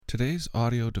Today's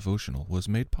audio devotional was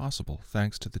made possible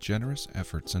thanks to the generous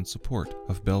efforts and support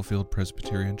of Bellefield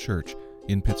Presbyterian Church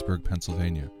in Pittsburgh,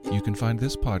 Pennsylvania. You can find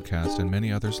this podcast and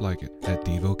many others like it at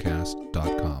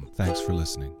Devocast.com. Thanks for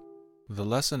listening. The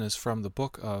lesson is from the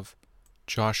book of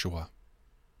Joshua,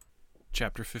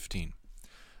 chapter 15.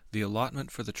 The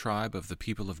allotment for the tribe of the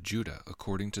people of Judah,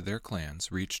 according to their clans,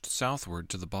 reached southward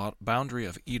to the boundary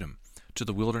of Edom, to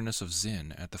the wilderness of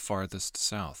Zin at the farthest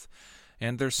south.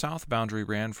 And their south boundary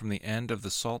ran from the end of the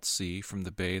Salt Sea from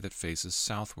the bay that faces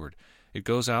southward. It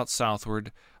goes out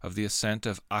southward of the ascent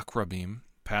of Akrabim,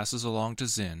 passes along to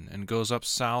Zin, and goes up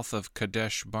south of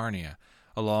Kadesh Barnea,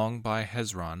 along by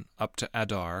Hezron, up to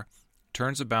Adar,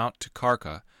 turns about to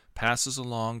Karka, passes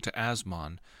along to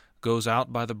Asmon, goes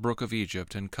out by the brook of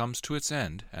Egypt, and comes to its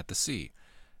end at the sea.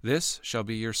 This shall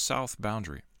be your south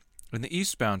boundary. And the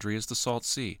east boundary is the Salt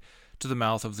Sea, to the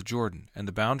mouth of the Jordan, and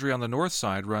the boundary on the north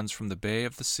side runs from the bay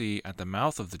of the sea at the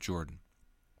mouth of the Jordan.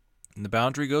 And the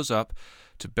boundary goes up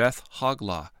to Beth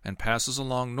Hoglah, and passes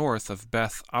along north of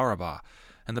Beth Arabah,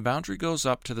 and the boundary goes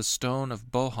up to the stone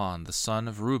of Bohan, the son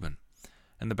of Reuben.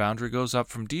 And the boundary goes up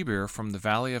from Debir, from the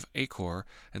valley of Achor,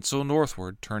 and so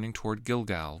northward, turning toward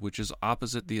Gilgal, which is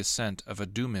opposite the ascent of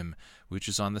Adumim, which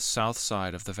is on the south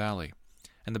side of the valley.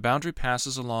 And the boundary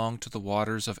passes along to the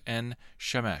waters of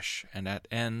En-Shemesh, and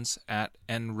ends at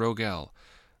En-Rogel.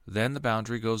 Then the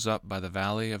boundary goes up by the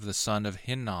valley of the son of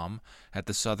Hinnom, at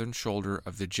the southern shoulder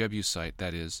of the Jebusite,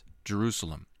 that is,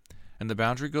 Jerusalem. And the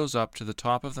boundary goes up to the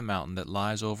top of the mountain that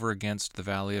lies over against the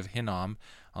valley of Hinnom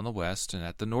on the west, and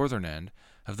at the northern end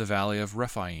of the valley of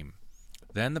Rephaim.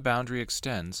 Then the boundary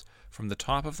extends from the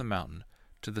top of the mountain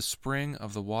to the spring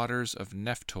of the waters of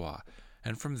Nephtoah,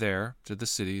 and from there to the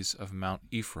cities of Mount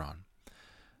Ephron.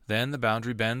 Then the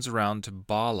boundary bends around to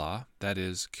Baalah, that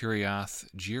is, Kiriath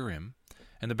Jearim,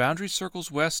 and the boundary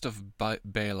circles west of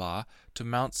Baalah to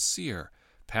Mount Seir,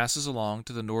 passes along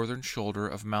to the northern shoulder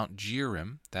of Mount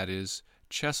Jearim, that is,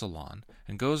 Chesalon,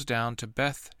 and goes down to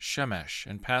Beth Shemesh,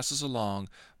 and passes along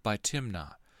by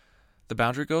Timnah. The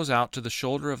boundary goes out to the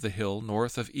shoulder of the hill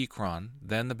north of Ekron.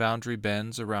 Then the boundary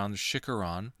bends around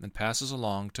Shikkeron, and passes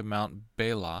along to Mount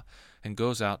Baalah, and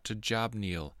goes out to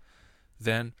Jabneel.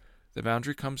 Then the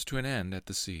boundary comes to an end at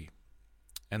the sea.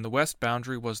 And the west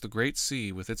boundary was the great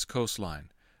sea with its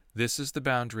coastline. This is the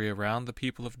boundary around the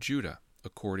people of Judah,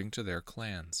 according to their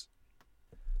clans.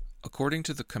 According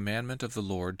to the commandment of the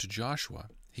Lord to Joshua,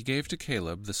 he gave to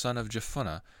Caleb the son of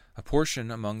Jephunneh a portion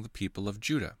among the people of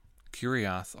Judah,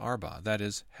 Kiriath Arba, that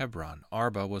is, Hebron.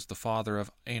 Arba was the father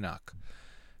of Anak.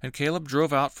 And Caleb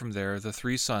drove out from there the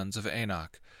three sons of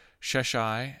Anak,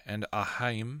 Sheshai, and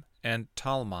Ahim, and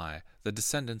Talmai, the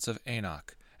descendants of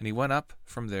Anak. And he went up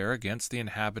from there against the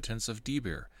inhabitants of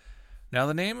Debir. Now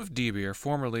the name of Debir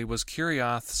formerly was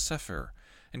Kiriath Sepher.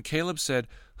 And Caleb said,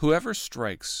 Whoever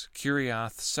strikes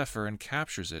Kiriath Sepher and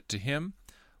captures it, to him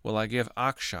will I give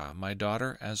Akshah, my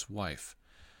daughter, as wife.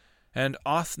 And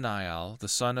Othniel, the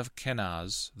son of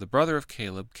Kenaz, the brother of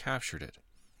Caleb, captured it.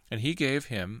 And he gave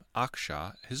him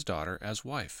Akshah, his daughter, as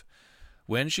wife.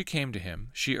 When she came to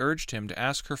him, she urged him to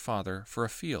ask her father for a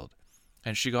field.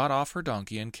 And she got off her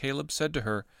donkey, and Caleb said to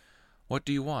her, What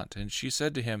do you want? And she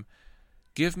said to him,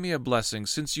 Give me a blessing,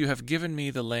 since you have given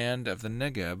me the land of the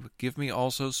Negeb, give me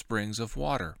also springs of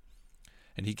water.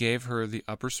 And he gave her the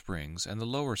upper springs and the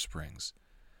lower springs.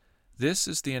 This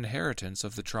is the inheritance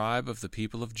of the tribe of the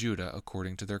people of Judah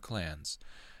according to their clans.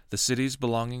 The cities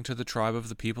belonging to the tribe of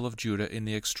the people of Judah in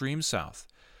the extreme south,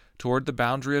 toward the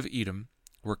boundary of Edom,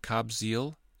 were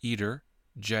Kabzeel, Eder,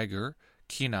 Jagur,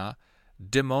 Kina,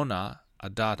 Dimona,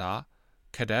 Adada,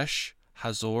 Kadesh,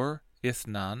 Hazor,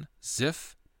 Ithnan,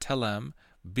 Ziph, Telem,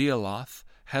 Bealoth,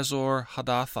 Hazor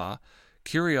Hadatha,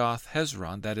 Kirioth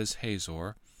Hezron, that is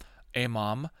Hazor,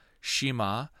 Amam,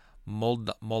 Shema,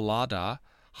 Molada,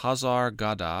 Hazar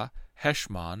Gada,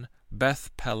 Heshmon,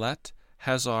 Beth Pelet,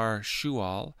 Hazar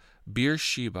Shual,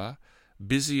 Beersheba,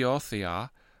 Biziothia,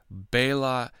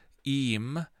 Bela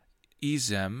Eim,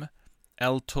 Ezem,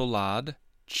 El Tolad,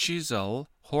 Chisel,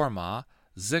 Hormah,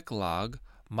 Ziklag,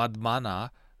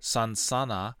 Madmana,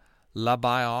 Sansana,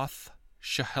 Labaoth,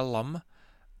 Shehelam,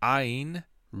 Ain,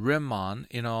 Rimmon,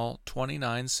 in all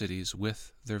 29 cities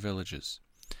with their villages.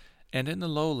 And in the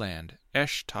lowland,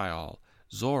 Eshtaol,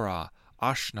 Zorah,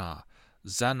 Ashna,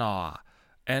 Zanoah,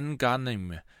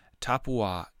 En-Ganim,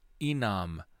 Tapua,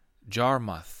 Enam,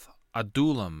 Jarmuth,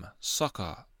 Adullam,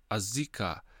 Sukkah,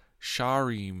 Azekah,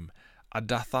 Sharim,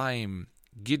 Adathaim,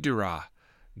 Gidirah,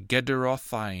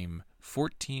 Gederothaim,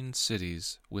 14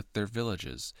 cities with their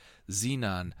villages,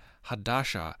 Zenan,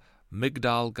 Hadashah,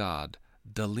 Migdal-Gad,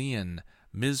 Dalian,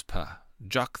 Mizpah,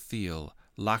 Joktheel,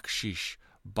 Lachish,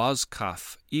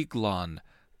 Bozkath, Eglon,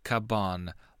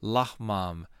 Kaban,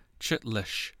 Lahmam,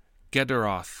 Chitlish,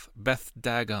 Gederoth, Beth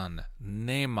Dagon,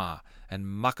 Nema, and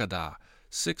Makkedah,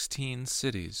 16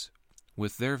 cities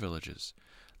with their villages.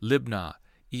 Libnah,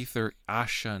 Ether,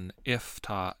 Ashan,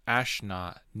 Iftah,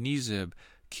 Ashna, Nizib,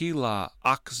 Keilah,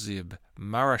 Achzib,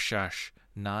 Marashash,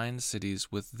 9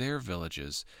 cities with their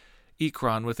villages.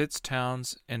 Ekron with its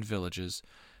towns and villages.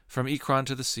 From Ekron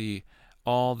to the sea,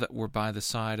 all that were by the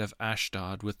side of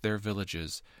Ashdod with their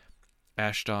villages.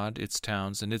 Ashdod, its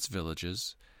towns and its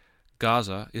villages.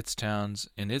 Gaza, its towns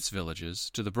and its villages,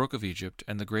 to the brook of Egypt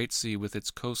and the great sea with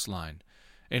its coastline.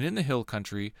 And in the hill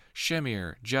country,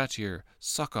 Shemir, Jatir,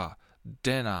 Sukkah,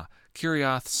 Dena,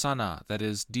 Kiriath Sana, that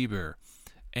is Debir,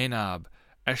 Anab,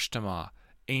 Eshtemoa,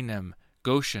 Anem,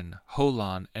 Goshen,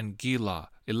 Holon, and Gila,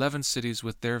 11 cities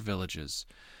with their villages.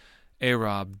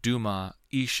 Arab, Duma,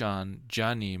 Ishan,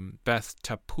 Janim, Beth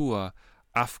Tapua,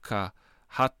 Afka,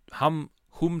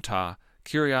 Humta,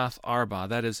 Kiriath Arba,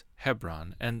 that is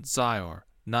Hebron, and Zior,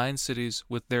 9 cities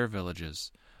with their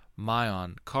villages.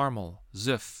 Maon, Carmel,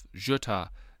 Ziph, Juttah,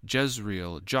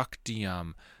 Jezreel,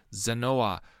 Jokdeam,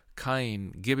 Zanoah,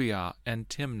 Cain, Gibeah, and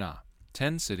Timnah,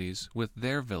 10 cities with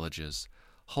their villages.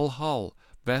 Hulhul,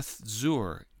 Beth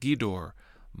Zur, Gedor,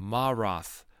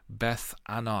 Marath, Beth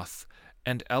Anoth,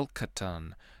 and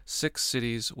Elkatan, 6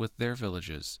 cities with their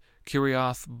villages.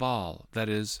 Kiriath Baal, that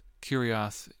is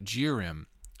Kiriath Jearim,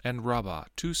 and Rabbah,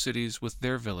 2 cities with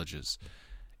their villages.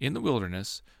 In the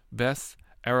wilderness, Beth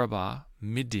Arabah,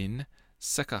 Midin,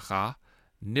 Sekachah,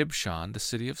 Nibshan, the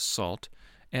city of salt,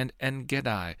 and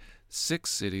En-Gedi, 6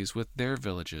 cities with their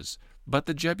villages. But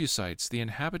the Jebusites, the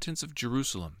inhabitants of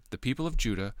Jerusalem, the people of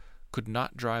Judah, could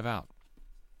not drive out.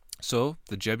 So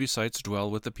the Jebusites dwell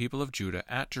with the people of Judah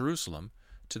at Jerusalem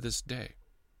to this day.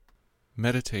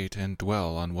 Meditate and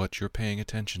dwell on what you're paying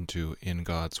attention to in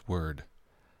God's Word.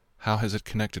 How has it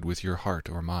connected with your heart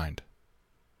or mind?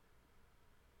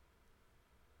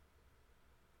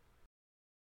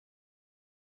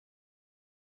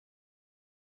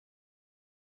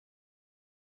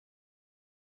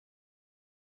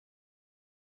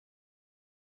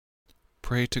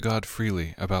 Pray to God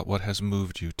freely about what has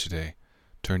moved you today.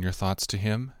 Turn your thoughts to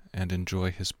Him and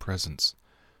enjoy His presence.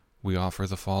 We offer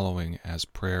the following as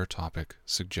prayer topic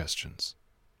suggestions.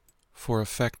 For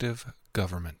effective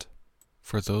government.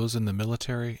 For those in the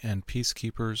military and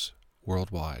peacekeepers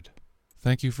worldwide.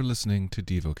 Thank you for listening to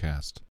Devocast.